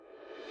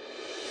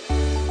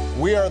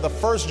We are the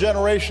first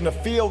generation to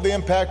feel the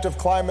impact of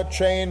climate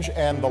change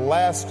and the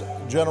last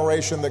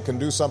generation that can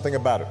do something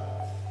about it.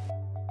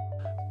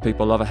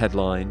 People love a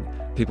headline.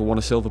 People want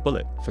a silver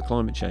bullet for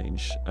climate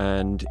change.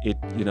 And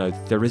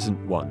there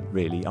isn't one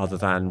really other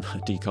than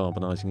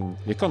decarbonising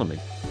the economy.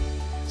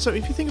 So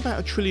if you think about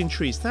 1 trillion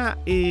trees, that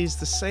is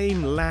the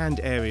same land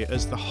area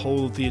as the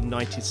whole of the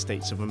United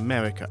States of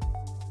America.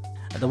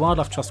 At the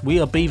Wildlife Trust, we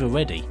are beaver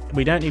ready.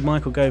 We don't need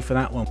Michael Gove for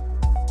that one.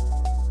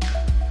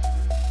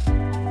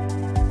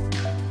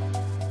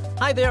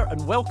 Hi there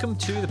and welcome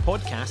to the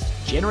podcast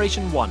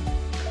Generation 1.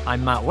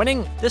 I'm Matt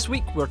Winning. This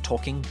week we're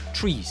talking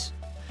trees.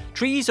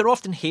 Trees are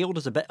often hailed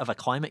as a bit of a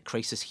climate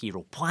crisis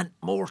hero. Plant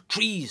more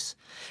trees.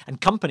 And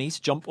companies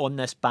jump on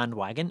this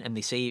bandwagon and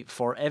they say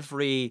for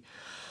every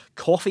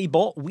coffee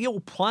bought,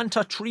 we'll plant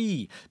a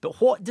tree.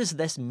 But what does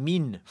this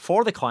mean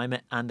for the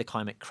climate and the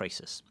climate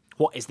crisis?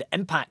 What is the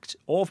impact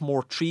of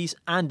more trees?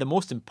 And the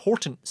most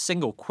important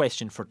single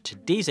question for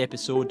today's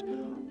episode,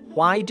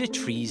 why do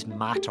trees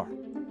matter?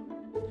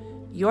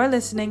 You're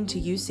listening to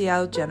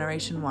UCL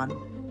Generation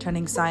 1,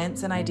 turning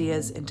science and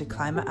ideas into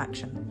climate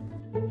action.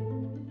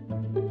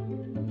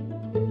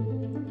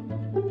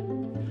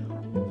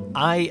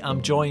 I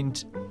am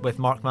joined with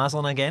Mark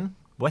Maslin again.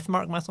 With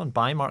Mark Maslin?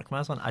 By Mark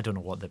Maslin? I don't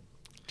know what the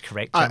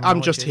correct terminology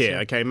I'm just is here,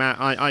 okay, Matt.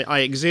 I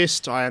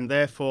exist, I am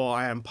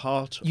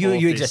part of you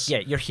this exist, yeah,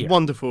 you're here.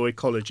 Wonderful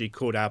ecology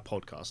called our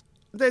podcast.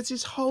 There's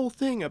this whole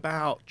thing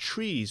about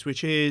trees,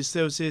 which is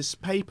there was this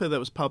paper that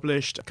was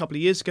published a couple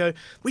of years ago.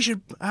 We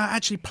should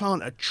actually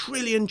plant 1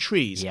 trillion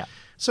trees. Yeah.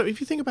 So if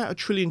you think about 1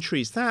 trillion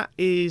trees, that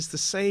is the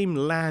same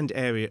land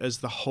area as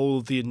the whole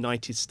of the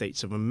United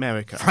States of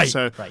America. Right,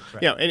 so, right.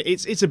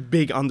 It's a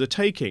big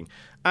undertaking.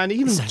 And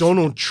even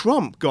Donald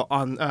Trump got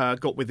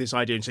with this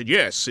idea and said,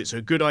 yes, it's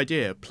a good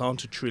idea,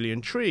 plant 1 trillion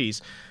trees.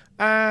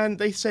 And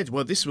they said,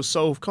 well, this will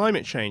solve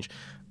climate change.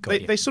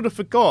 They sort of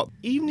forgot,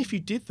 even if you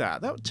did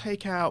that would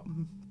take out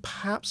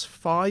perhaps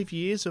 5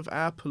 years of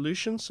our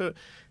pollution. So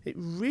it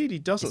really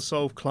doesn't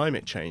solve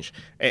climate change.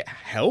 It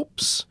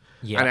helps,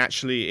 and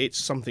actually it's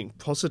something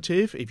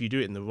positive if you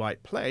do it in the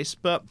right place.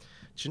 But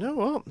do you know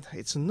what?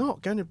 It's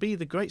not going to be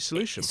the great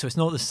solution. So it's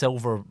not the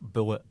silver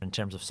bullet in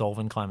terms of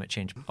solving climate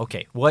change.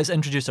 Okay, well, let's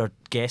introduce our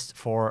guest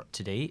for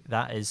today.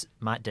 That is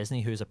Matt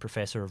Disney, who is a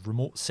professor of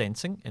remote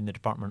sensing in the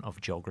Department of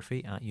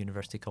Geography at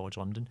University College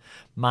London.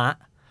 Matt,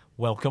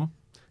 welcome.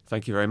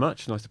 Thank you very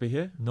much. Nice to be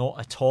here. Not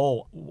at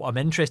all. I'm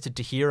interested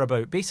to hear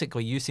about,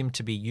 basically, you seem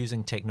to be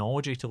using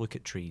technology to look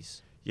at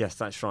trees. Yes,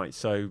 that's right.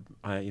 So,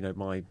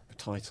 my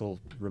title,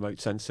 remote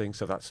sensing,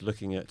 so that's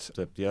looking at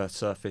the Earth's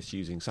surface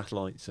using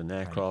satellites and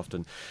aircraft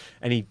and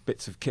any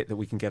bits of kit that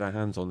we can get our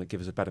hands on that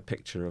give us a better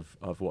picture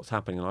of what's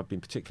happening. And I've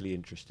been particularly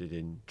interested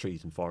in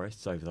trees and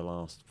forests over the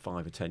last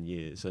 5 or 10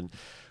 years. And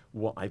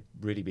what I've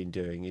really been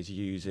doing is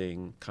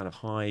using kind of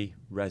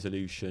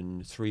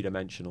high-resolution,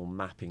 three-dimensional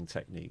mapping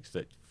techniques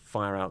that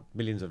fire out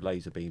millions of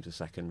laser beams a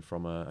second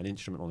from an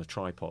instrument on a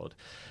tripod,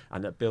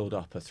 and that build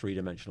up a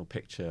three-dimensional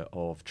picture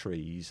of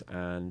trees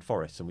and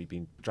forests. And we've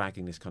been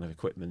dragging this kind of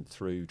equipment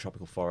through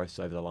tropical forests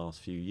over the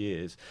last few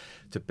years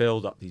to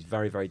build up these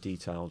very, very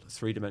detailed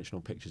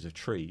three-dimensional pictures of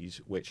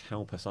trees, which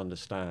help us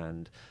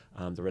understand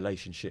the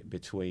relationship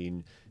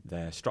between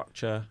their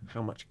structure,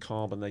 how much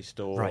carbon they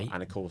store,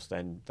 and of course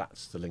then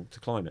that's the link to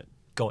climate.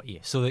 Got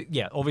you. So,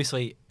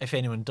 obviously, if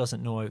anyone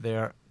doesn't know out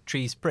there,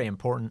 trees pretty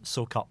important,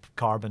 soak up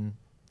carbon,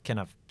 kind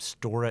of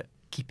store it,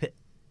 keep it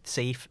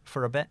safe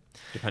for a bit,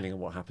 depending on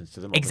what happens to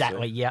them. Exactly,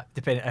 obviously. yeah.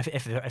 Depending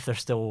if they're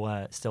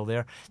still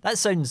there. That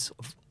sounds,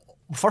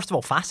 first of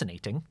all,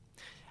 fascinating,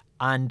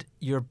 and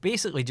you're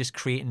basically just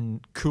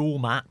creating cool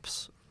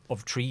maps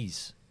of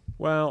trees.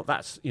 Well,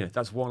 that's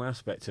one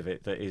aspect of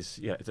it that is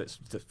that's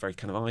very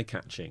kind of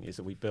eye-catching, is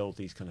that we build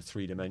these kind of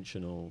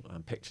three-dimensional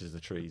pictures of the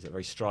trees that are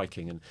very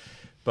striking,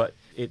 but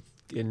it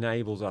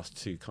enables us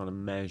to kind of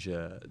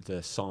measure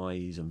the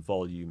size and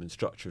volume and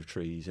structure of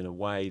trees in a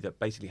way that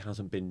basically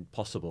hasn't been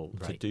possible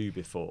to do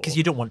before. Because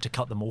you don't want to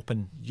cut them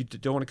open. You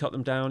don't want to cut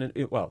them down.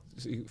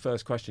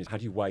 First question is, how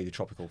do you weigh the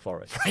tropical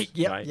forest? Right,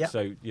 yeah.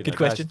 So, good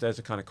question. There's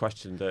a kind of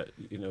question that,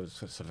 is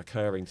sort of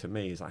occurring to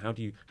me, is like, how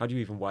do you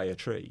even weigh a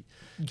tree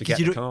to get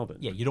the carbon?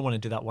 Yeah, you don't want to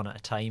do that one at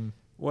a time.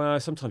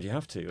 Well, sometimes you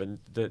have to, and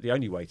the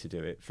only way to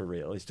do it for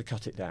real is to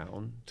cut it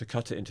down, to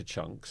cut it into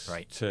chunks,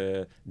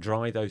 to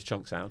dry those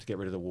chunks out to get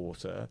rid of the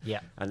water,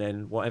 and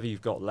then whatever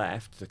you've got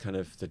left,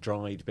 the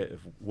dried bit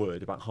of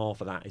wood, about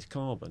half of that is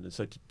carbon. And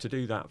so to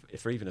do that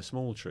for even a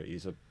small tree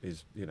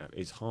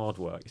is hard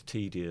work, it's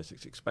tedious,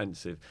 it's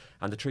expensive,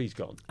 and the tree's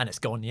gone. And it's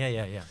gone,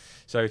 yeah.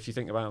 So if you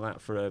think about that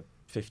for a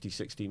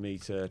 50-60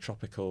 metre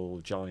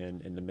tropical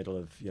giant in the middle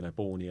of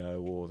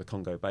Borneo or the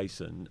Congo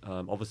Basin,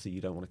 obviously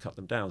you don't want to cut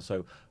them down.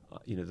 So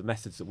the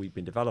methods that we've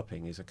been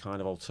developing is a kind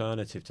of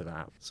alternative to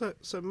that.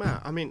 So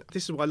Matt, I mean,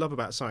 this is what I love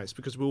about science,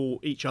 because we're all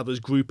each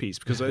other's groupies,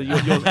 because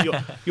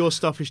your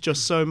stuff is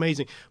just so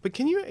amazing. But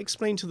can you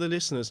explain to the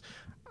listeners,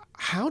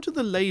 How do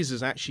the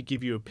lasers actually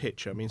give you a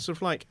picture? I mean, sort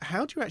of like,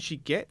 how do you actually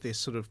get this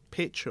sort of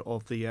picture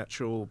of the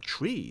actual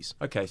trees?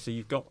 Okay, so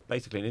you've got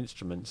basically an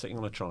instrument sitting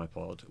on a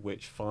tripod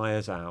which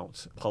fires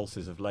out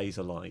pulses of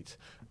laser light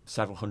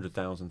several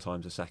 100,000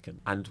 times a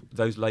second. And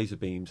those laser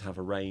beams have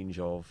a range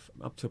of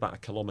up to about 1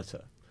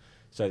 kilometre.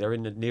 So they're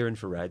in the near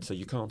infrared, so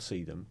you can't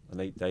see them. And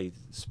they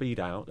speed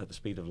out at the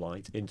speed of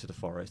light into the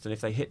forest. And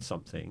if they hit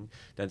something,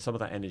 then some of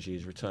that energy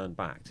is returned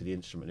back to the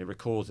instrument. It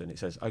records it and it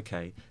says,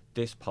 okay,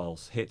 this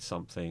pulse hit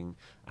something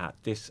at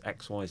this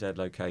XYZ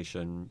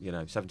location,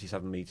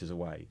 77 metres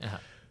away. Uh-huh.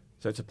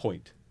 So it's a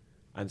point.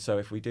 And so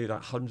if we do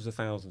that hundreds of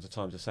thousands of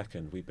times a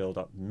second, we build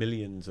up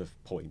millions of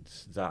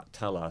points that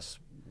tell us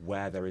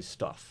where there is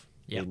stuff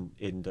in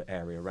the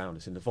area around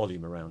us, in the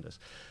volume around us.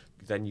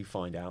 Then you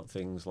find out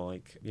things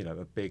like,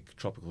 a big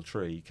tropical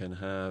tree can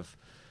have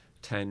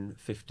 10,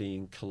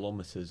 15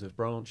 kilometres of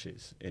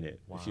branches in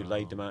it. Wow. If you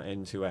laid them out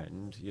end to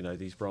end,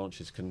 these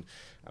branches can...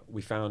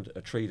 We found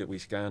a tree that we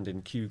scanned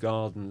in Kew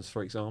Gardens,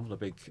 for example, a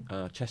big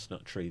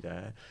chestnut tree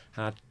there,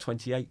 had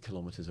 28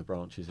 kilometres of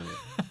branches in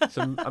it.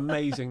 Some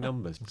amazing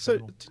numbers. So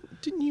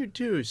didn't you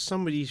do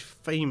somebody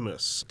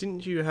famous?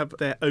 Didn't you have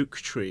their oak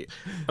tree?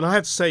 And I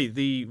have to say,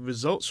 the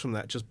results from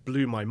that just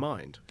blew my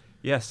mind.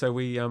 Yes, so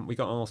we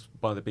got asked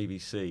by the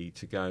BBC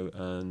to go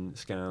and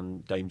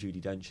scan Dame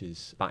Judi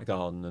Dench's back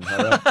garden and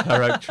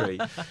her oak tree,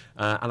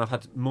 and I've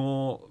had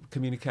more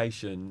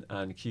communication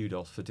and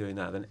kudos for doing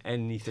that than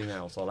anything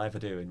else I'll ever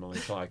do in my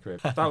entire career.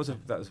 That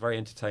was very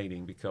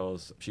entertaining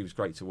because she was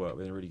great to work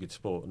with and a really good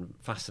sport, and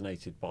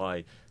fascinated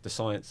by the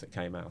science that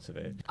came out of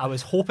it. I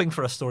was hoping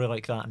for a story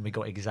like that, and we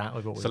got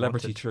exactly what we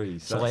Celebrity wanted.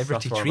 trees.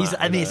 Celebrity trees.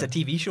 I mean, it's a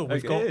TV show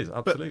we've got. It is,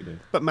 absolutely.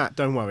 But Matt,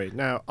 don't worry.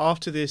 Now,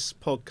 after this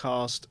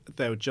podcast,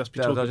 they'll just be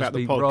talking about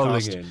the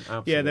rolling podcast.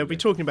 in, yeah, they'll be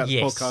talking about the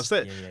Yes.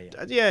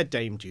 podcast. Yeah,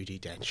 Dame Judi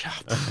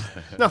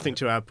Dench. Nothing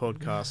to our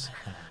podcast.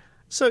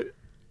 So,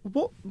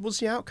 what was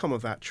the outcome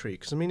of that tree?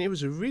 Because, I mean, it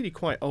was a really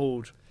quite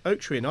old oak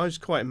tree, and I was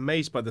quite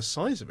amazed by the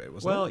size of it,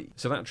 wasn't it? Well,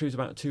 so that tree is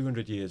about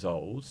 200 years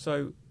old.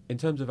 So, in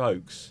terms of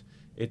oaks,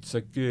 it's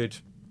a good,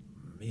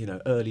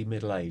 early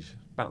middle age,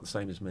 about the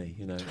same as me,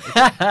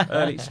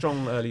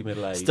 strong early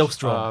middle age. Still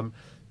strong.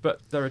 But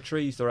there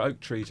are oak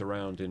trees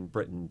around in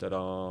Britain that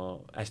are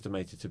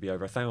estimated to be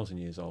over 1,000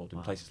 years old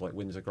in places like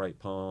Windsor Great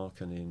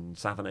Park and in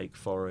Savernake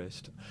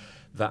Forest,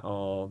 that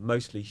are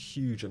mostly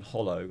huge and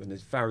hollow, and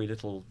there's very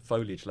little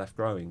foliage left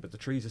growing, but the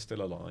trees are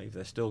still alive,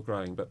 they're still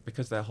growing, but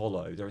because they're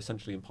hollow, they're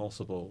essentially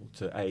impossible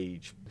to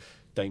age.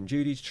 Dame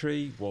Judi's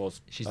tree was...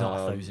 She's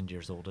not 1,000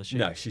 years old, is she?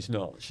 No, she's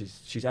not.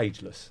 She's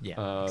ageless.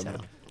 Yeah,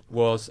 exactly.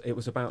 It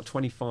was about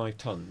 25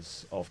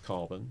 tons of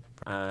carbon,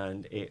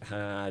 and it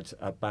had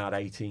about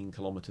 18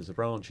 kilometres of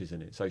branches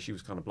in it. So she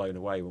was kind of blown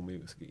away when we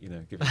was,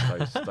 given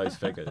those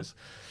figures.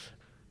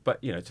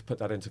 But to put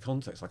that into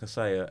context, like I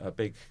say, a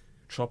big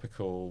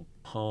tropical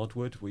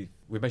hardwood. We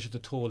measured the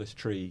tallest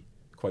tree,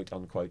 quote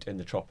unquote, in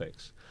the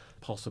tropics,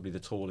 possibly the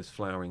tallest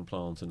flowering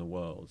plant in the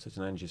world. So it's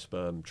an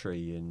angiosperm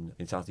tree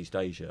in Southeast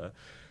Asia,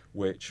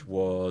 which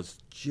was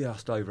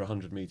just over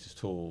 100 metres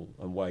tall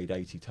and weighed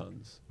 80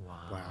 tonnes.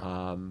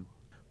 Wow.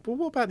 But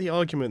what about the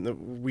argument that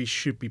we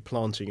should be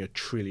planting 1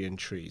 trillion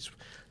trees?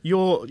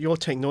 Your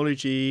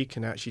technology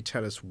can actually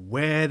tell us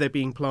where they're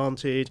being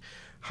planted,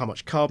 how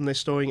much carbon they're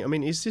storing. I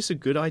mean, is this a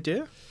good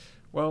idea?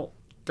 Well,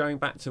 going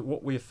back to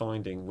what we're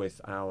finding with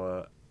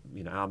our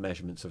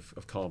measurements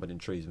of carbon in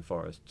trees and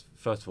forests,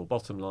 first of all,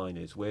 bottom line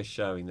is we're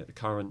showing that the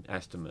current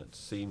estimates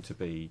seem to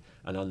be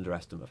an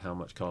underestimate of how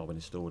much carbon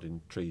is stored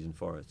in trees and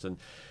forests. And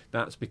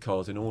that's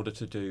because in order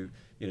to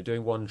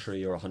doing 1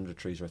 tree or 100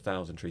 trees or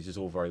 1,000 trees is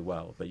all very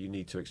well, but you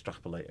need to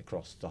extrapolate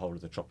across the whole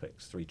of the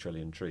tropics, 3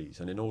 trillion trees.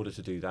 And in order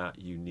to do that,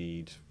 you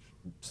need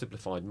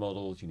simplified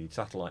models, you need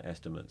satellite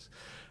estimates.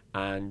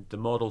 And the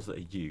models that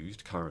are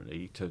used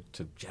currently to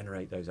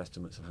generate those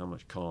estimates of how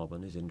much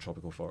carbon is in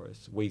tropical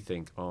forests, we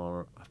think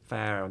are a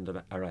fair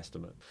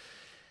underestimate.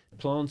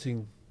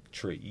 Planting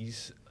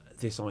trees,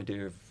 this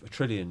idea of 1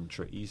 trillion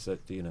trees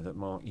that that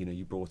Mark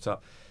you brought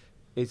up,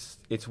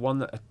 it's one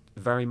that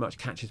very much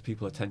catches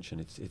people's attention.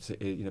 It's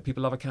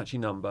people love a catchy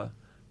number,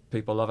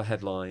 people love a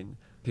headline,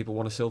 people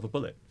want a silver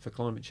bullet for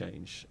climate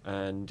change,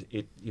 and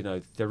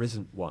there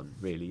isn't one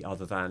really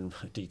other than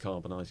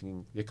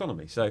decarbonising the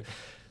economy. So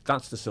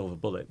that's the silver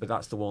bullet, but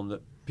that's the one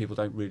that people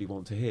don't really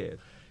want to hear.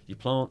 You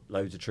plant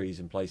loads of trees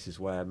in places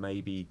where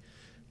maybe,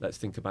 let's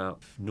think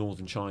about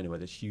northern China, where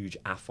there's huge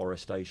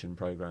afforestation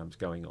programs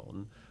going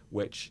on,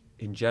 which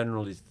in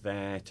general is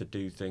there to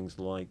do things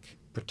like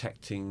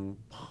protecting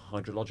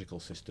hydrological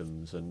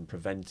systems and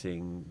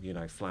preventing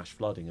flash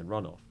flooding and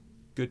runoff.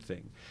 Good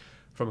thing.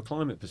 From a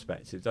climate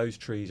perspective, those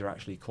trees are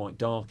actually quite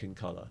dark in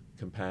colour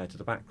compared to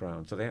the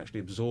background, so they actually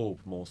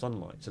absorb more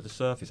sunlight. So the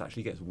surface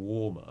actually gets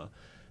warmer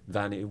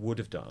than it would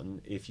have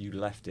done if you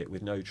left it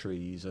with no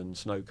trees and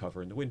snow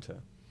cover in the winter,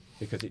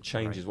 because it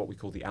changes what we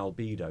call the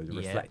albedo, the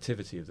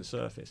reflectivity of the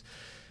surface.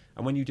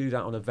 And when you do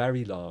that on a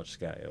very large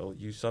scale,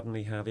 you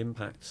suddenly have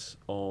impacts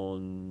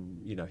on,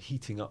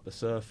 heating up the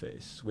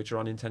surface, which are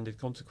unintended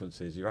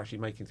consequences. You're actually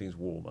making things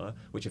warmer,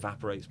 which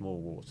evaporates more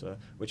water,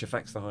 which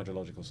affects the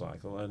hydrological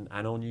cycle, and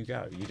on you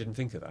go. You didn't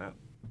think of that.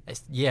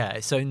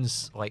 It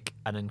sounds like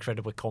an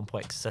incredibly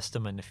complex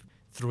system, and if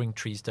throwing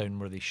trees down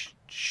where they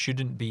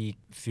shouldn't be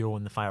fuel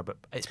in the fire, but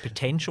it's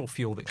potential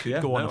fuel that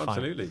could go on a fire.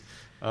 Absolutely.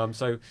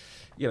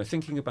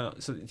 Thinking about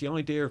the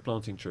idea of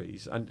planting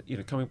trees, and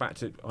coming back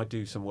to, I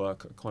do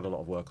quite a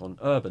lot of work on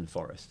urban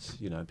forests.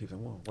 People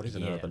think, well, what is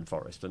an urban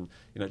forest? And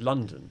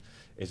London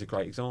is a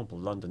great example.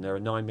 London, there are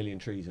 9 million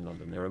trees in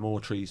London. There are more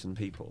trees than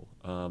people.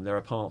 There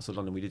are parts of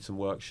London. We did some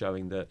work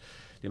showing that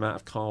the amount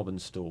of carbon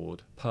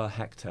stored per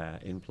hectare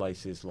in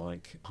places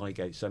like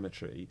Highgate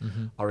Cemetery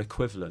are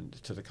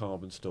equivalent to the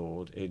carbon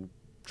stored in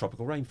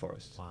tropical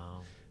rainforests.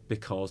 Wow.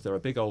 Because there are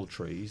big old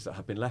trees that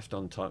have been left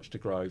untouched to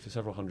grow for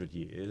several hundred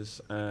years,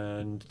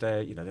 and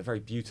they're very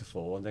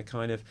beautiful, and they're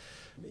kind of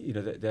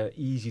they're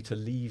easy to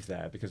leave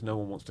there because no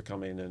one wants to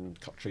come in and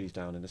cut trees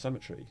down in the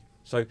cemetery.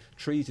 So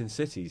trees in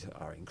cities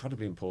are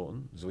incredibly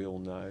important, as we all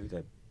know.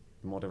 They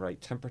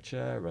moderate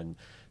temperature, and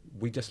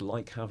we just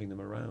like having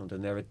them around,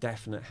 and there are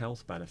definite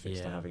health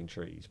benefits to having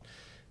trees.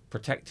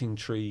 Protecting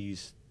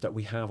trees that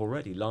we have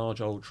already,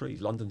 large old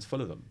trees. London's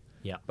full of them.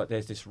 Yeah. But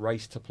there's this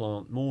race to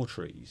plant more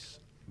trees.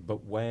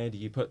 But where do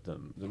you put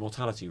them? The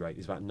mortality rate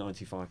is about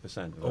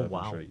 95% of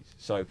urban trees.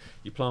 So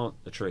you plant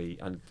a tree,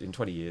 and in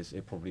 20 years,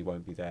 it probably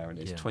won't be there. And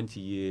it's 20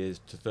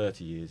 years to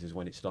 30 years is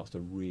when it starts to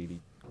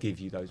really give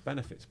you those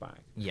benefits back.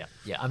 Yeah.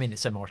 I mean,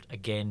 it's similar,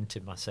 again,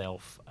 to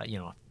myself. I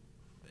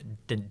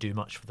didn't do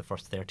much for the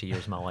first 30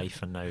 years of my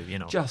life, and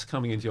now, Just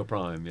coming into your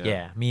prime, yeah.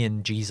 Yeah, me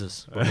and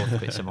Jesus were both a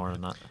bit similar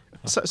in that.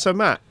 So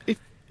Matt,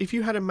 if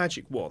you had a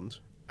magic wand,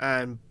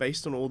 and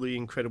based on all the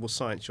incredible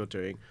science you're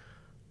doing,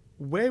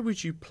 where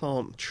would you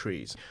plant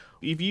trees?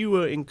 If you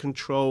were in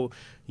control,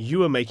 you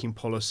were making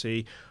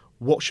policy,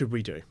 what should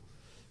we do?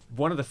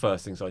 One of the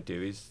first things I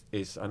do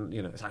is and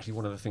it's actually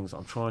one of the things that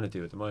I'm trying to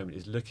do at the moment,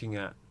 is looking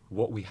at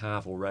what we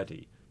have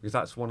already, because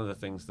that's one of the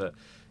things that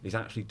is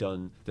actually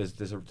done.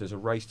 There's a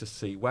race to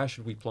see where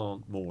should we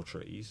plant more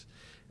trees,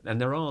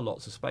 and there are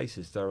lots of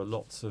spaces. There are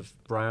lots of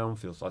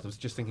brownfield sites. I was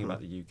just thinking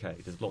about the UK.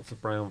 There's lots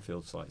of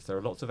brownfield sites. There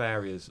are lots of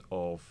areas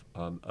of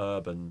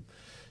urban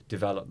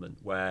development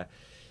where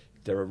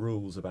there are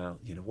rules about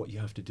what you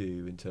have to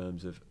do in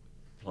terms of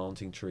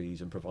planting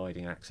trees and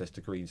providing access to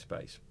green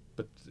space.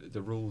 But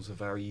the rules are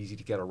very easy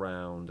to get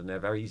around, and they're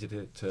very easy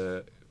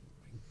to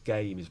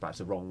game is perhaps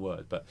the wrong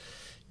word, but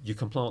you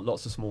can plant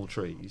lots of small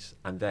trees,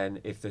 and then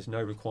if there's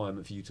no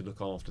requirement for you to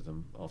look after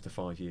them after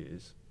 5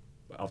 years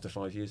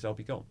they'll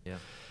be gone. Yeah.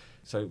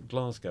 So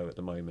Glasgow at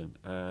the moment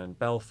and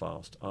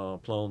Belfast are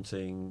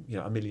planting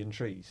 1 million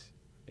trees.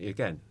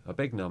 Again, a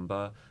big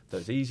number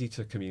that's easy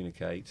to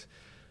communicate.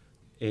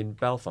 In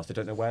Belfast, they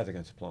don't know where they're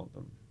going to plant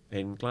them.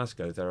 In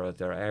Glasgow, there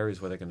are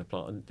areas where they're going to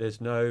plant, and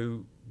there's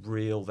no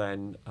real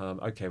then,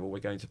 we're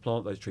going to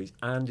plant those trees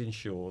and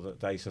ensure that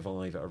they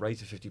survive at a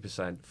rate of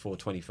 50% for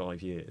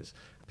 25 years.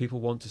 People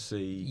want to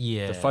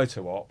see the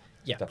photo op,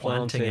 the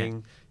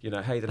planting,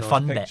 hey, the nice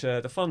fun picture,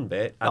 bit. the fun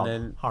bit, and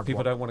then people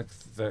work. don't want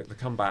to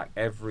come back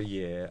every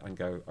year and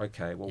go,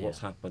 okay, well, what's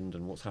happened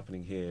and what's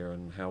happening here,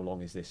 and how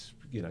long is this,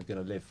 going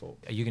to live for?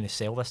 Are you going to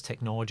sell this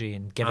technology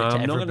and give it to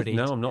everybody?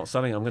 No, I'm not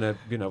selling. I'm going to,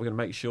 we're going to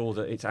make sure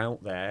that it's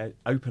out there.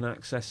 Open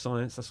access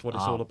science. That's what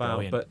it's all about.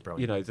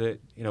 Brilliant.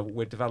 But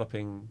we're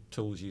developing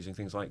tools using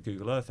things like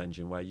Google Earth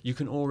Engine, where you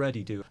can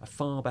already do a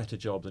far better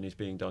job than is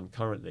being done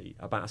currently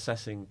about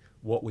assessing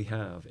what we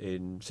have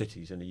in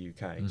cities in the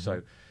UK. Mm-hmm.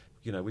 So,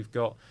 we've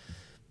got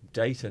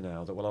data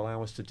now that will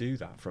allow us to do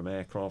that from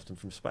aircraft and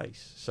from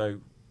space. So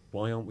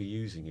why aren't we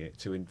using it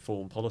to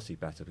inform policy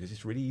better? Because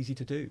it's really easy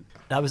to do.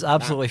 That was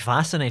absolutely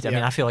fascinating. Yeah.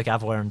 I mean, I feel like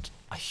I've learned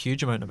a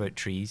huge amount about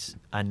trees,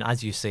 and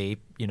as you say,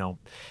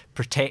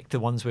 protect the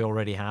ones we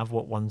already have,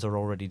 what ones are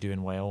already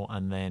doing well,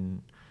 and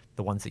then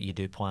the ones that you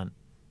do plant,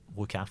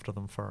 look after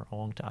them for a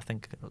long time. I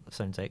think it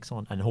sounds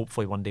excellent, and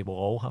hopefully one day we'll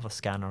all have a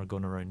scanner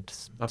going around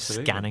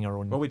scanning our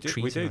own trees.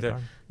 We do.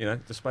 in our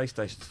garden. The space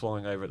station's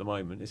flying over at the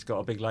moment. It's got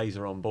a big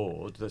laser on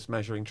board that's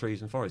measuring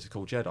trees and forests. It's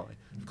called JEDI.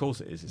 Of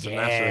course it is. It's a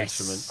NASA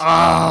instrument.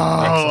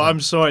 Oh, I'm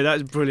sorry.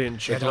 That's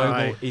brilliant. The Jedi.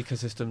 Global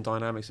Ecosystem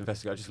Dynamics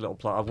Investigator. Just a little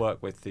plug. I've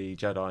worked with the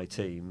JEDI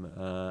team,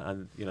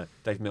 and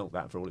they've milked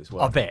that for all it's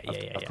worth. I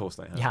bet. Of course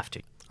they have. You have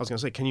to. I was going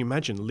to say, can you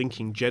imagine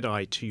linking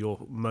JEDI to your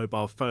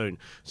mobile phone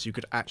so you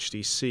could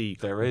actually see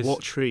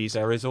what trees?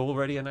 There is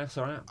already a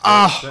NASA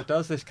app that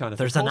does this kind of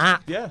There's thing. an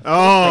app. Yeah.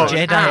 Oh, A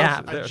JEDI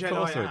app. A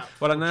JEDI app.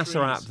 Well, a for NASA trees.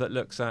 app that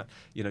looks at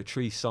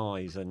tree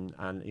size and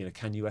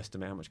can you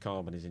estimate how much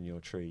carbon is in your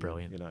tree?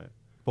 Brilliant.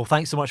 Well,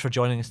 thanks so much for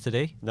joining us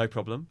today. No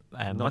problem.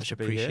 Nice much to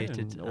be here,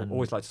 appreciated. and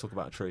always like to talk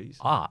about trees.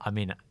 I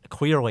mean,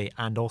 clearly,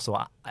 and also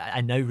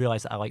I now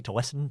realise that I like to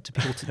listen to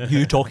people,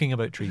 you talking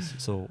about trees.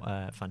 So,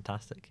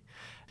 fantastic.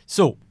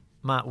 So,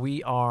 Matt,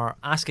 we are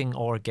asking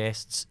all our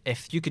guests,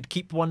 if you could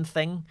keep one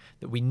thing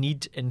that we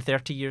need in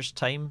 30 years'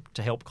 time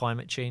to help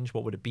climate change,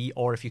 what would it be?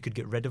 Or if you could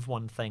get rid of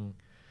one thing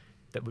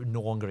that would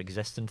no longer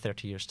exist in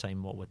 30 years'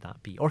 time, what would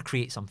that be? Or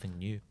create something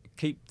new?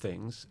 Keep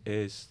things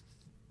is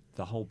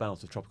the whole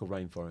belt of tropical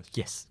rainforest.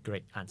 Yes,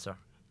 great answer.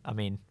 I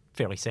mean,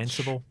 fairly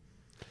sensible.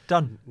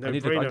 Done. I'm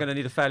going to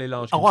need a fairly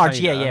large A large,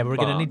 container, yeah. We're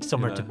going to but, need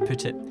somewhere you to know,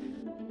 put it.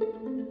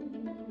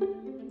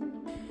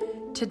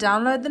 To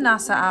download the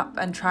NASA app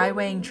and try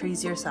weighing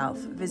trees yourself,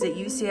 visit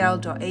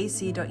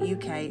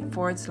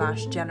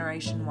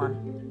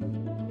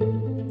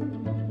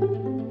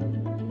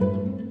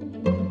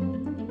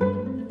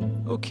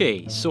ucl.ac.uk/generation1.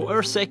 Okay, so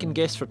our second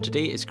guest for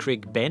today is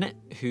Craig Bennett,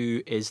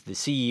 who is the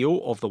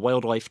CEO of the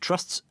Wildlife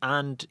Trusts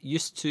and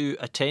used to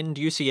attend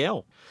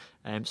UCL.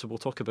 So we'll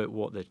talk about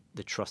what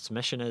the Trust's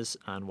mission is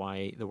and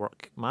why the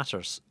work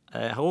matters.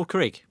 Hello,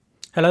 Craig.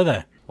 Hello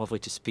there. Lovely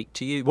to speak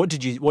to you. What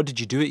did you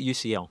do at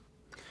UCL?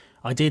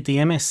 I did the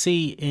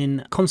MSc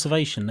in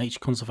conservation, nature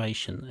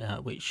conservation,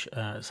 which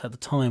at the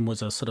time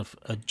was a sort of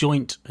a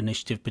joint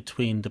initiative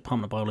between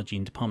Department of Biology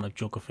and Department of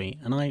Geography,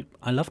 and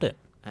I loved it.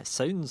 It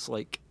sounds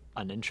like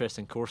an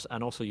interesting course,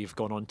 and also you've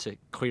gone on to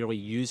clearly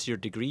use your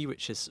degree,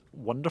 which is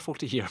wonderful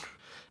to hear.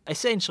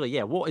 Essentially,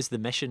 yeah, what is the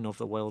mission of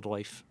the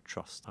Wildlife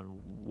Trust, and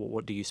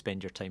what do you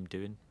spend your time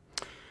doing?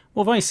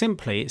 Well, very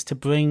simply, it's to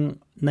bring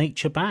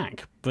nature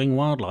back, bring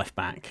wildlife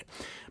back.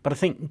 But I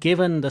think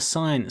given the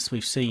science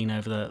we've seen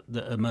that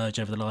emerge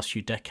over the last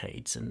few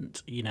decades,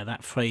 and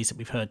that phrase that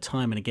we've heard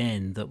time and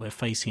again, that we're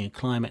facing a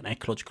climate and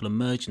ecological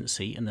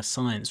emergency, and the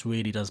science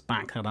really does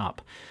back that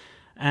up.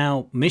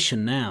 Our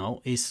mission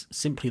now is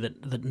simply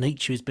that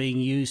nature is being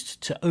used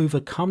to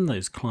overcome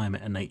those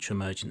climate and nature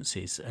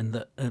emergencies, and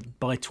that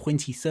by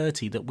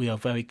 2030 that we are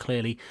very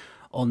clearly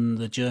on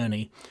the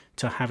journey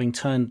to having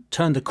turned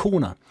the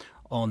corner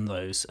on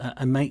those,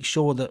 and make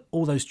sure that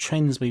all those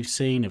trends we've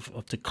seen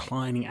of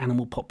declining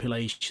animal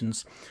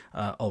populations,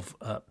 of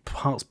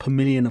parts per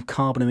million of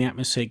carbon in the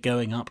atmosphere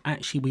going up,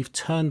 actually we've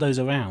turned those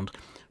around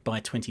by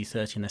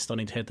 2030 and they're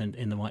starting to head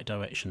in the right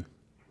direction.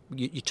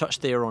 You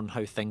touched there on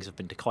how things have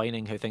been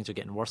declining, how things are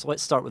getting worse.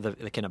 Let's start with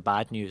the kind of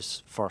bad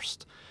news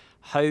first.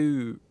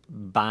 How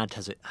bad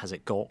has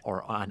it got,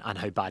 and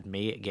how bad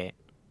may it get?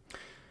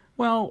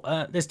 Well,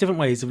 there's different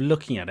ways of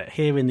looking at it.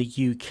 Here in the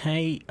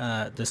UK,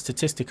 the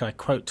statistic I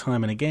quote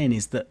time and again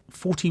is that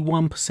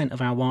 41%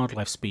 of our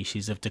wildlife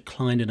species have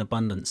declined in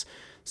abundance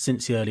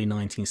since the early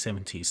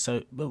 1970s.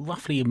 So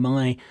roughly in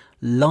my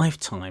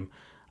lifetime,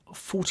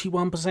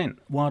 41%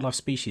 wildlife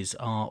species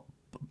are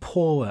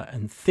poorer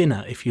and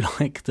thinner, if you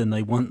like, than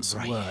they once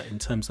were in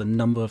terms of the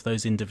number of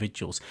those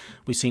individuals.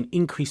 We've seen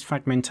increased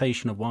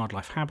fragmentation of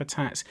wildlife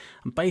habitats,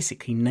 and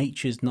basically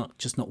nature's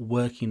not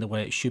working the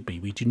way it should be.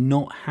 We do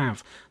not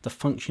have the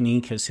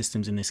functioning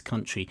ecosystems in this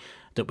country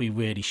that we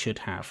really should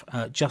have.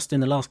 Just in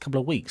the last couple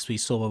of weeks, we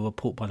saw a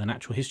report by the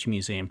Natural History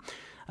Museum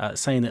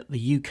saying that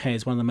the UK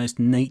is one of the most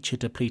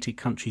nature-depleted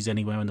countries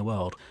anywhere in the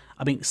world.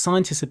 I mean,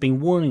 scientists have been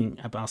warning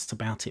us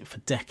about it for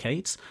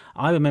decades.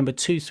 I remember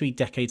 2-3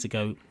 decades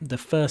ago, the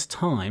first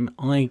time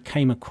I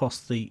came across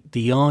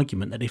the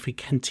argument that if we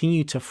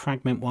continue to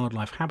fragment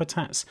wildlife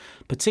habitats,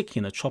 particularly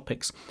in the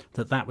tropics,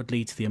 that would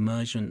lead to the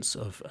emergence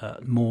of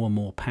more and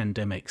more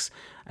pandemics.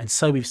 And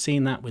so we've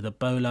seen that with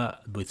Ebola,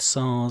 with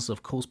SARS,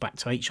 of course, back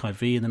to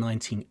HIV in the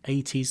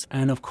 1980s.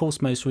 And of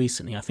course, most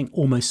recently, I think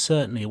almost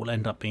certainly it will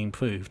end up being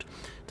proved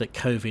that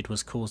COVID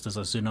was caused as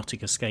a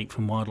zoonotic escape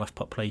from wildlife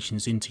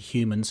populations into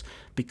humans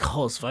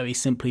because, very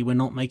simply, we're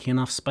not making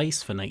enough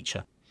space for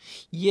nature.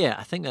 Yeah,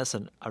 I think that's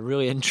a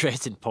really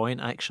interesting point,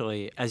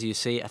 actually. As you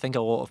say, I think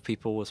a lot of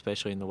people,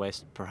 especially in the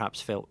West, perhaps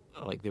felt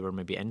like they were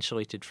maybe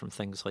insulated from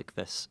things like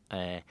this.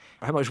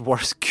 How much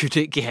worse could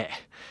it get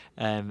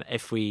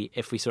if we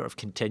sort of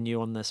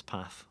continue on this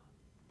path?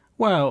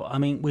 Well, I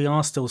mean, we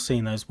are still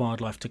seeing those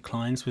wildlife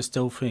declines. We're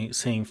still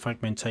seeing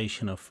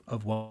fragmentation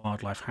of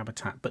wildlife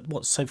habitat. But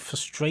what's so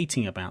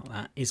frustrating about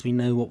that is we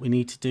know what we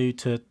need to do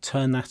to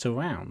turn that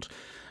around.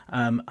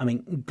 I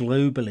mean,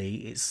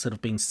 globally, it's sort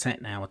of been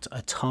set now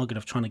a target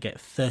of trying to get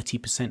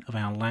 30% of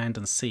our land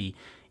and sea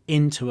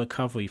into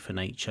recovery for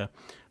nature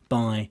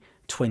by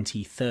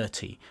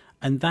 2030.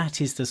 And that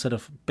is the sort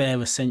of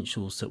bare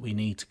essentials that we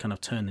need to kind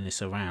of turn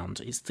this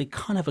around. It's the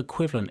kind of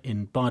equivalent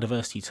in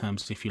biodiversity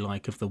terms, if you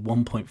like, of the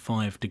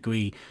 1.5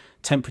 degree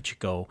temperature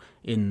goal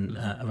in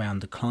around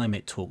the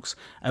climate talks.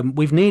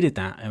 We've needed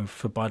that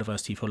for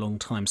biodiversity for a long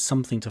time,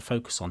 something to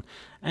focus on.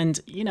 And,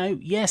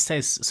 yes,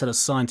 there's sort of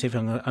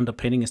scientific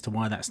underpinning as to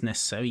why that's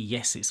necessary.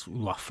 Yes, it's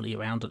roughly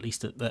around at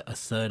least a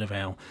third of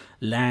our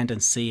land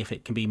and sea. If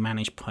it can be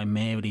managed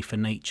primarily for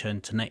nature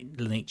and to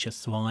nature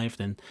thrive,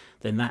 then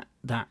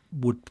that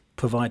would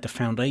provide the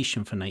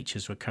foundation for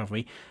nature's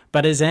recovery.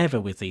 But as ever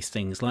with these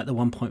things, like the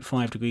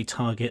 1.5 degree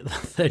target, the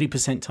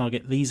 30%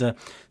 target, these are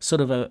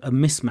sort of a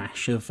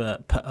mismatch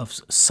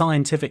of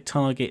scientific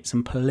targets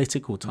and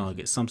political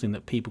targets, something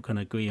that people can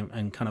agree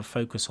and kind of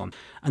focus on.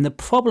 And the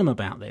problem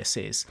about this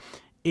is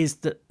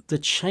that the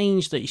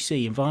change that you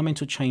see,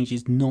 environmental change,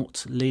 is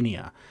not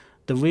linear.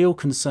 The real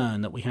concern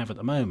that we have at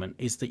the moment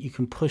is that you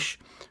can push,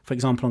 for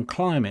example, on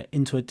climate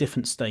into a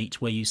different state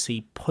where you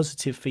see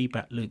positive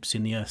feedback loops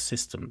in the Earth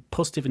system.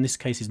 Positive in this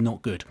case is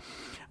not good.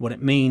 What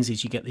it means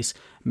is you get this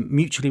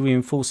mutually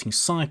reinforcing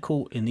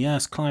cycle in the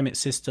Earth's climate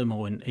system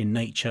or in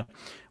nature,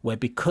 where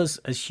because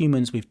as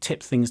humans we've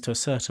tipped things to a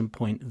certain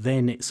point,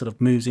 then it sort of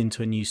moves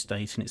into a new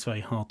state and it's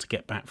very hard to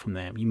get back from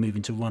there. You move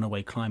into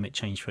runaway climate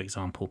change, for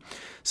example.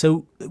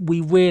 So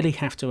we really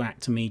have to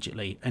act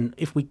immediately. And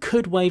if we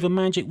could wave a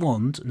magic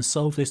wand and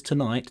solve this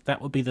tonight,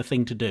 that would be the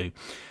thing to do.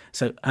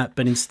 So,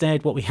 but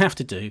instead, what we have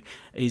to do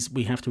is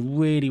we have to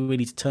really,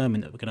 really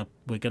determine that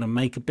we're gonna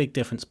make a big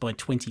difference by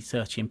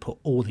 2030 and put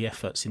all the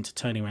efforts into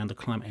turning around the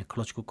climate and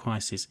ecological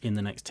crisis in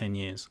the next 10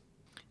 years.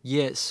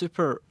 Yeah, it's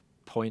super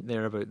point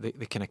there about the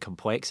kind of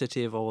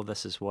complexity of all of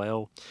this as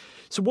well.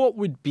 So what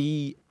would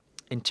be,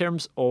 in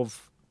terms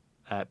of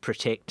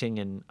protecting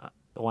and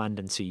land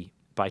and sea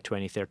by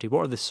 2030,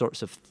 what are the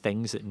sorts of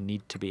things that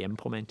need to be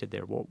implemented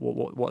there?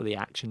 What are the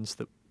actions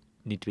that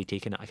need to be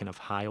taken at a kind of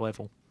high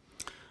level?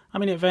 I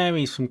mean, it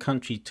varies from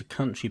country to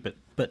country,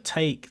 but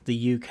take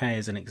the UK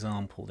as an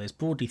example. There's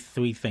broadly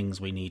 3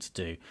 things we need to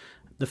do.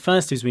 The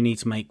first is we need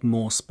to make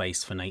more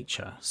space for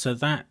nature. So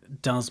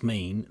that does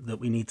mean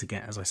that we need to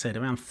get, as I said,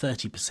 around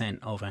 30%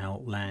 of our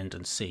land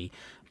and sea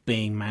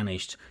being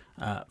managed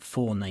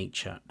for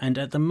nature. And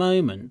at the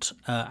moment,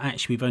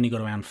 actually, we've only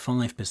got around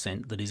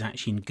 5% that is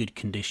actually in good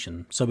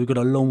condition. So we've got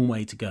a long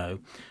way to go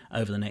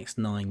over the next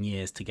 9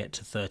 years to get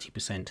to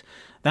 30%.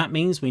 That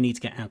means we need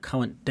to get our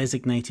current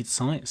designated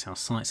sites, our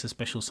sites of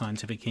special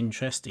scientific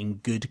interest, in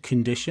good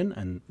condition,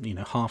 and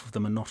half of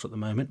them are not at the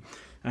moment.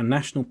 And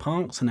national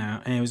parks and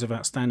our areas of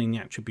outstanding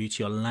natural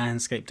beauty are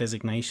landscape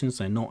designations.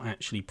 They're not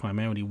actually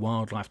primarily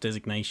wildlife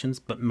designations,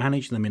 but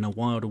managing them in a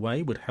wilder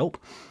way would help.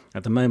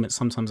 At the moment,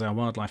 sometimes our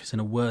wildlife is in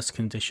a worse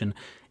condition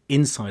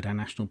inside our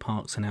national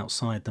parks and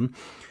outside them.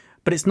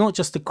 But it's not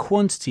just the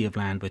quantity of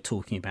land we're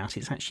talking about,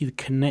 it's actually the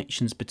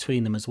connections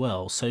between them as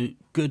well. So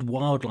good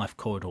wildlife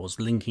corridors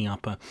linking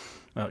up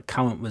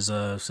current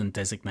reserves and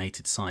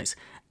designated sites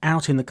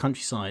out in the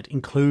countryside,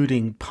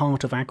 including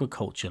part of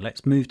agriculture.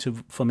 Let's move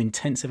from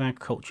intensive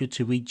agriculture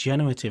to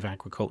regenerative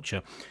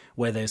agriculture,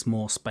 where there's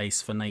more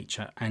space for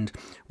nature and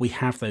we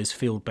have those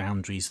field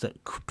boundaries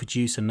that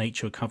produce a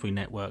nature recovery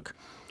network.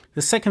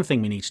 The second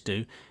thing we need to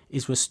do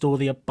is restore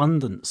the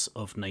abundance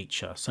of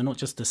nature. So not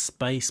just the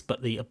space,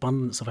 but the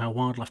abundance of our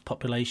wildlife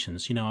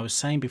populations. I was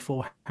saying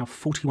before how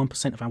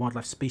 41% of our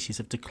wildlife species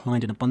have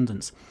declined in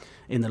abundance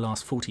in the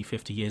last 40,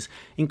 50 years,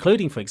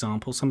 including, for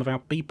example, some of our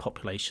bee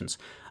populations.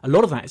 A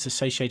lot of that is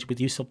associated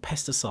with use of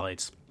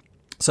pesticides.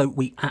 So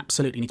we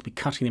absolutely need to be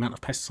cutting the amount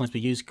of pesticides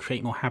we use,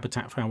 create more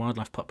habitat for our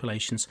wildlife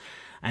populations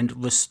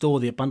and restore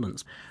the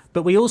abundance.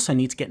 But we also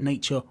need to get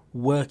nature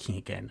working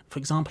again. For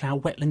example, our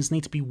wetlands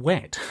need to be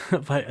wet,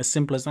 as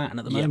simple as that. And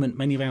at the moment,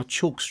 many of our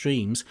chalk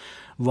streams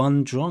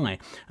run dry.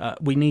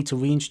 We need to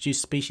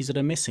reintroduce species that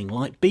are missing,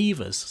 like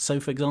beavers. So,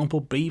 for example,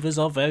 beavers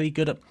are very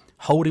good at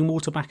holding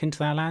water back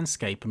into our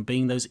landscape and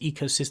being those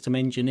ecosystem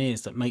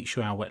engineers that make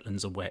sure our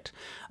wetlands are wet.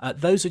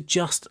 Those are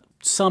just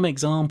some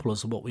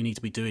examples of what we need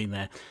to be doing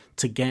there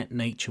to get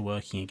nature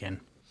working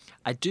again.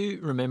 I do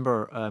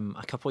remember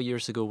a couple of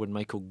years ago when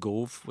Michael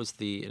Gove was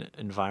the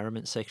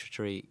Environment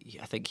Secretary,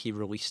 I think he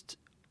released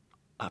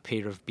a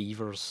pair of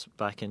beavers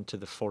back into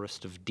the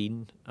Forest of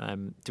Dean.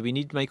 Do we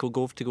need Michael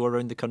Gove to go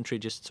around the country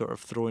just sort of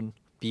throwing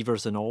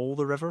beavers in all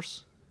the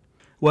rivers?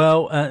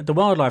 Well, the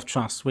Wildlife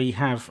Trust, we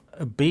have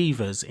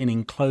beavers in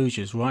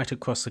enclosures right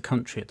across the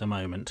country at the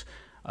moment,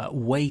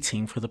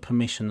 waiting for the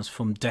permissions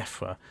from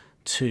DEFRA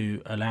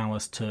to allow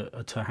us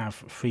to have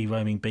free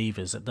roaming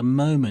beavers. At the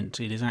moment,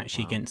 it is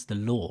actually against the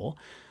law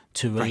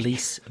to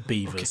release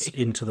beavers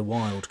into the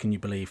wild. Can you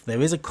believe?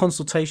 There is a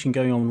consultation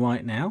going on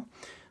right now,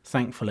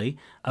 thankfully,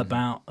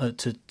 about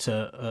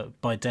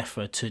by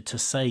DEFRA to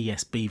say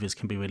yes, beavers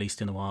can be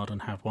released in the wild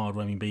and have wild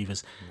roaming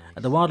beavers. Nice.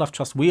 At the Wildlife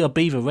Trust, we are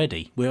beaver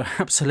ready. We are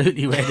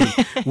absolutely ready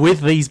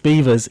with these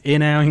beavers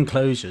in our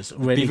enclosures,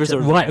 ready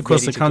right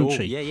across the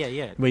country.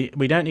 Yeah.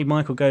 We don't need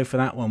Michael Gove for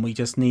that one. We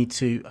just need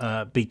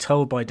to be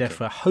told by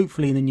DEFRA,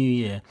 hopefully in the new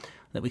year,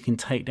 that we can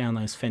take down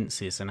those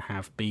fences and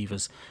have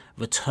beavers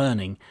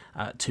returning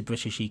to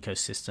British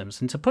ecosystems.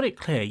 And to put it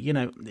clear,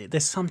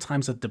 there's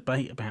sometimes a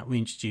debate about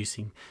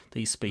reintroducing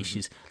these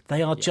species.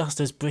 They are just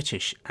as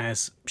British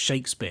as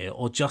Shakespeare,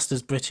 or just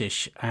as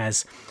British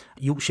as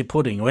Yorkshire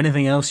pudding, or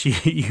anything else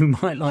you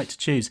might like to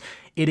choose.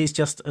 It is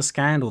just a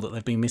scandal that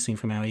they've been missing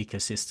from our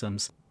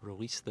ecosystems.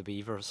 Release the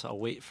beavers. I'll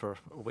wait for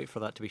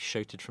that to be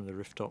shouted from the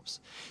rooftops.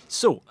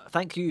 So,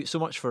 thank you so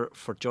much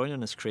for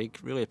joining us, Craig.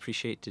 Really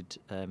appreciated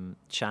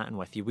chatting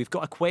with you. We've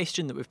got a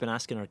question that we've been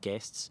asking our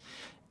guests,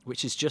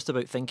 which is just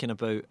about thinking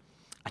about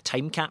a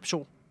time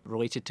capsule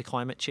related to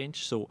climate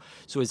change. So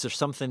is there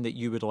something that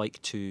you would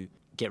like to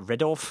get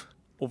rid of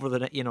over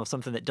the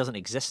something that doesn't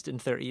exist in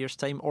 30 years'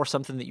 time, or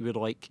something that you would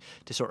like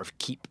to sort of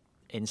keep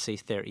in, say,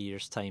 30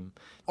 years' time?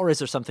 Or is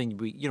there something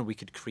we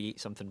could create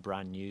something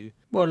brand new?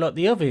 Well, look,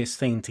 the obvious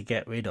thing to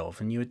get rid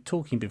of, and you were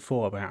talking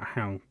before about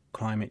how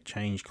climate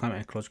change, climate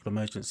ecological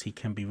emergency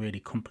can be really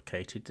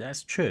complicated.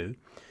 That's true.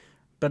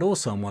 But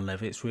also on one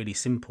level, it's really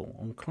simple.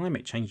 On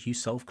climate change, you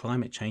solve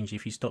climate change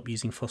if you stop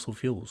using fossil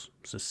fuels.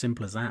 It's as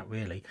simple as that,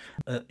 really.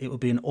 It would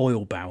be an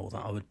oil barrel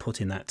that I would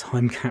put in that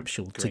time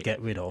capsule to get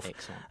rid of.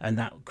 Excellent. And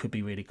that could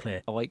be really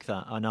clear. I like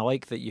that. And I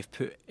like that you've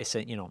put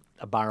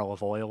a barrel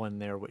of oil in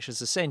there, which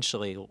is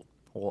essentially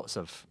lots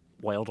of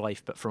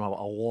wildlife, but from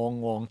a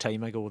long, long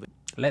time ago.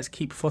 Let's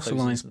keep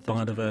fossilised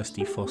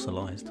biodiversity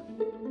fossilised.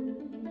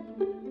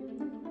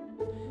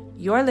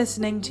 You're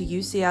listening to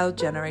UCL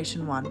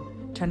Generation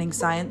 1. Turning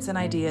science and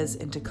ideas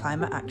into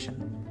climate action.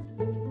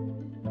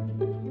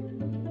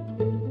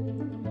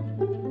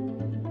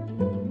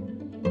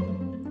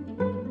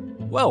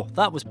 Well,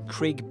 that was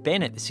Craig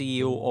Bennett, the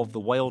CEO of the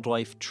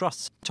Wildlife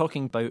Trust,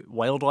 talking about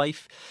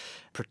wildlife,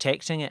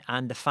 protecting it,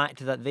 and the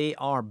fact that they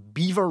are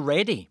beaver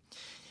ready.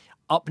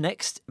 Up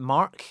next,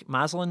 Mark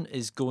Maslin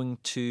is going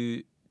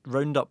to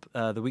round up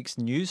the week's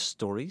news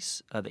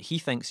stories that he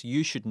thinks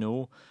you should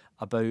know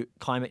about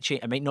climate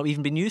change. It might not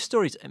even be news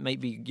stories. It might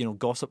be,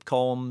 gossip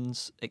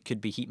columns. It could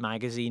be Heat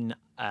magazine.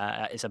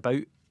 It's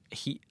about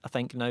heat, I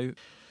think, now.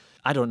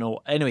 I don't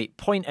know. Anyway,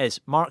 point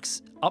is,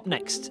 Mark's up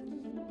next.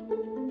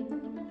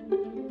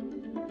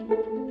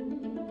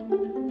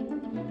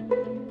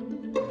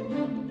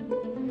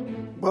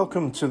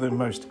 Welcome to the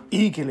most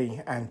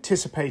eagerly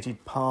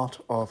anticipated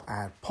part of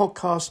our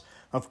podcast.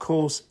 Of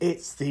course,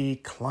 it's the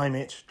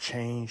climate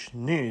change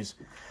news.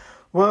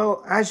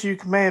 Well, as you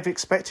may have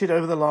expected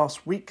over the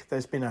last week,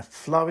 there's been a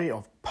flurry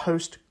of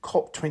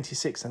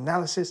post-COP26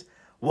 analysis.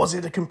 Was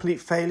it a complete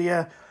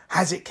failure?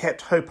 Has it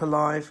kept hope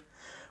alive?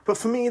 But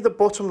for me, the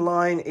bottom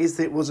line is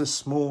that it was a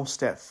small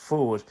step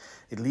forward.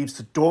 It leaves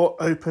the door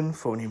open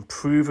for an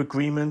improved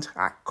agreement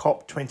at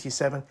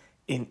COP27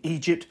 in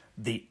Egypt,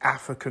 the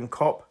African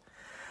COP.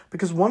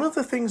 Because one of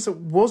the things that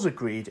was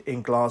agreed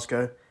in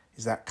Glasgow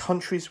is that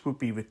countries would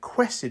be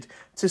requested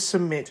to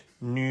submit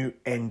new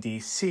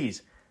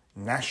NDCs,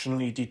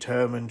 nationally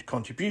determined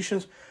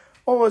contributions,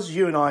 or as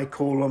you and I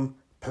call them,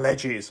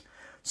 pledges.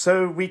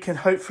 So we can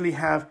hopefully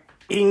have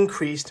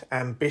increased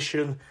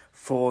ambition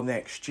for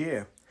next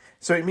year.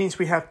 So it means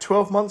we have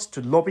 12 months to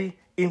lobby,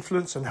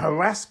 influence and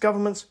harass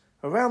governments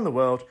around the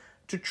world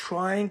to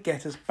try and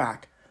get us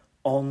back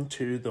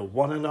onto the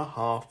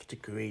 1.5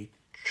 degree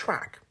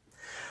track.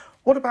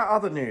 What about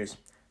other news?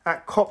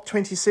 At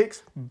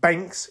COP26,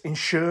 banks,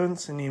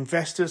 insurance and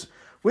investors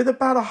with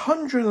about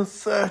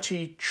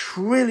 $130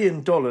 trillion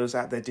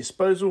at their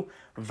disposal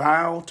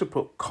vow to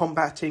put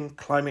combating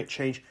climate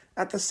change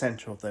at the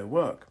centre of their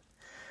work.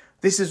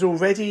 This has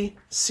already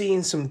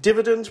seen some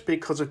dividends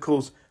because, of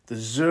course, the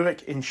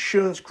Zurich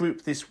Insurance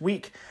Group this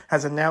week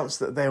has announced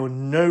that they will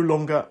no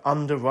longer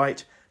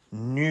underwrite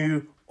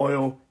new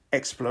oil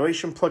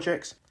exploration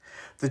projects.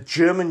 The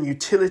German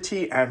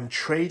utility and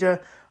trader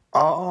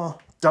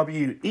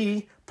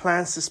RWE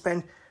plans to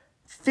spend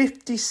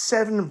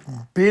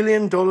 $57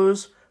 billion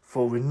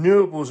for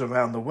renewables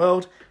around the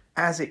world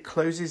as it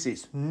closes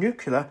its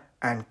nuclear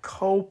and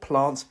coal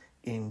plants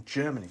in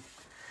Germany.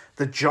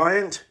 The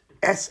giant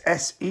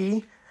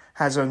SSE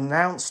has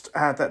announced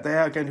that they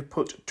are going to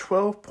put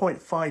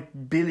 £12.5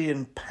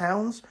 billion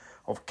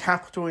of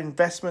capital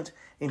investment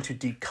into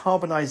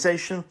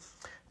decarbonisation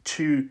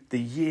to the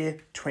year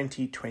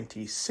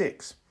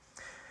 2026.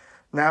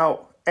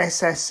 Now,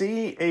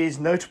 SSE is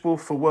notable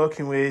for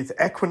working with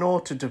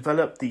Equinor to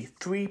develop the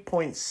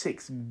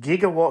 3.6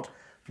 gigawatt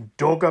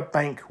Dogger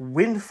Bank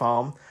wind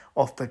farm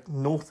off the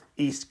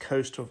northeast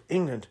coast of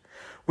England,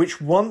 which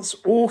once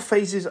all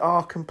phases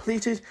are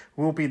completed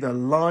will be the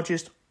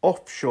largest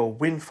offshore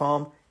wind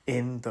farm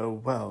in the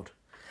world.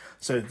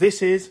 So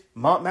this is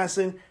Mark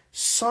Maslin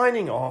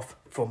signing off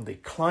from the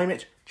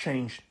climate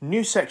change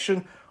news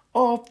section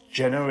of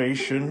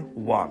Generation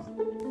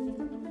 1.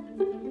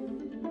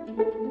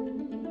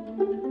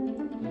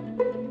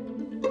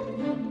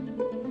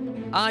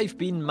 I've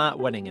been Matt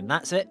Winning, and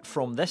that's it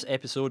from this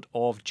episode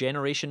of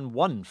Generation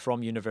 1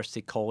 from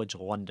University College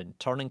London,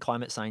 turning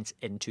climate science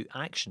into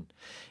action.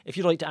 If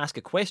you'd like to ask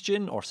a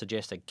question or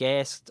suggest a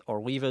guest or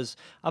leave us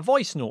a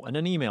voice note and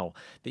an email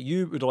that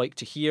you would like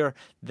to hear,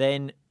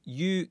 then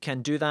you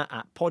can do that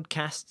at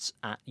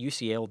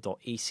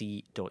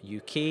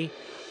podcasts@ucl.ac.uk.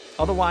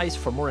 Otherwise,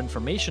 for more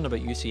information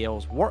about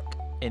UCL's work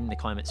in the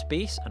climate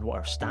space and what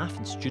our staff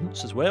and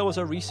students as well as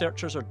our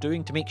researchers are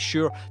doing to make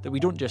sure that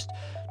we don't just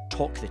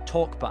talk the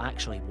talk but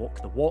actually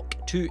walk the walk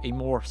to a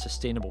more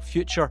sustainable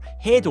future,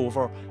 head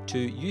over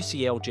to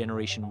UCL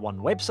Generation 1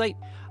 website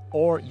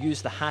or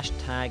use the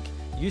hashtag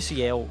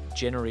UCL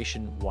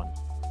Generation 1.